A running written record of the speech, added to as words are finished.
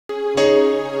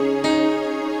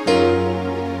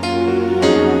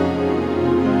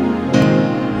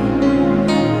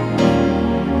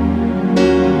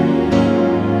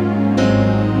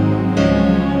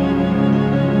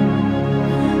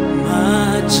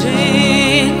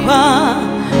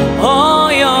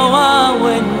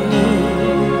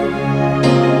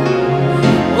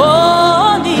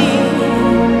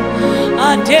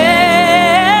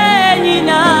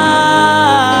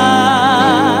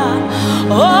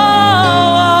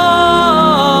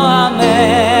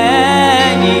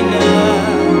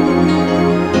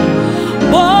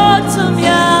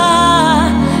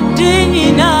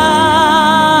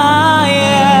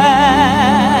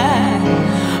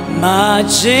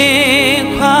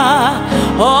Jinkwa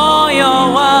oyo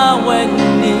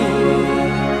waweni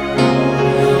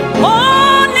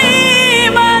Oni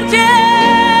manje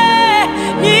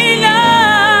nina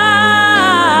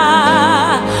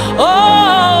Oh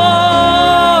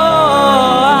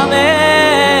ame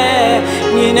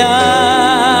nina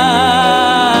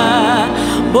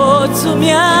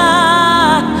Botumia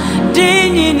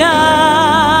dinina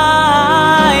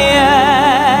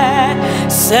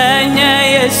Senya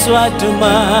Yesu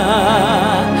atuma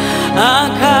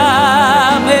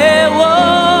akamewo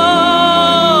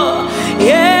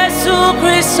Yesu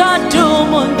Kristo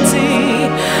atumunti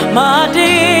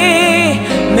madi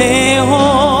meho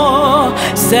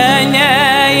Senya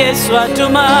Yesu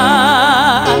atuma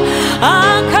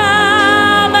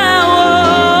akamewo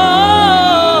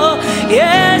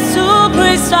Yesu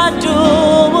Kristo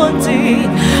atumunti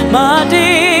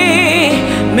madi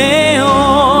meho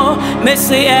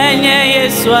Messi enye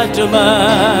Yesu atuma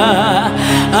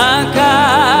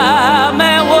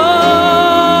akamewo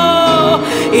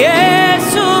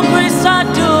Yesu Kristo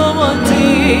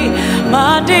atumuti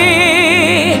madi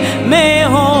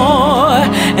meho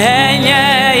enye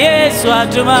Yesu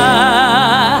atuma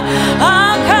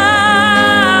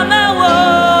akamewo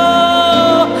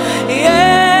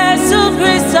Yesu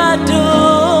Kristo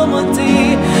atumuti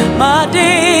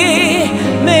madi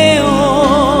meho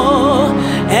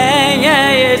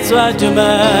Swatuma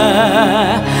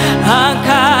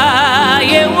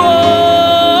akayewo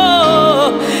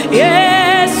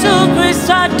Yesu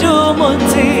Kristo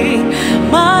atumuti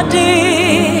madi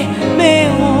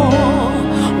mewo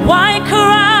Why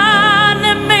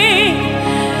cry me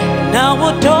now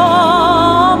wodo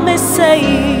me say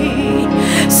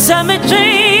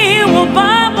Cemetery wo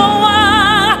babawa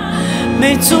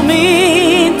me to me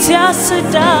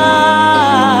tiasida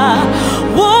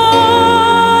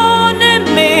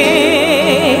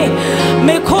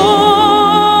Me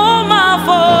koma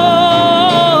fo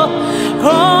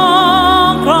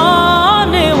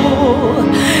kron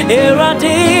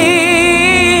eradi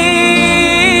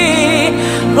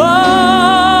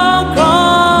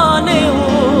kron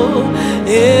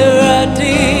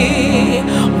eradi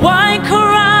why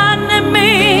Quran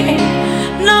me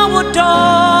now do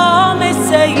me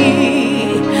say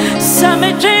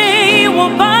cemetery wo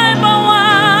Bible wa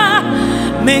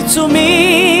me to me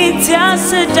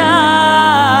tiasida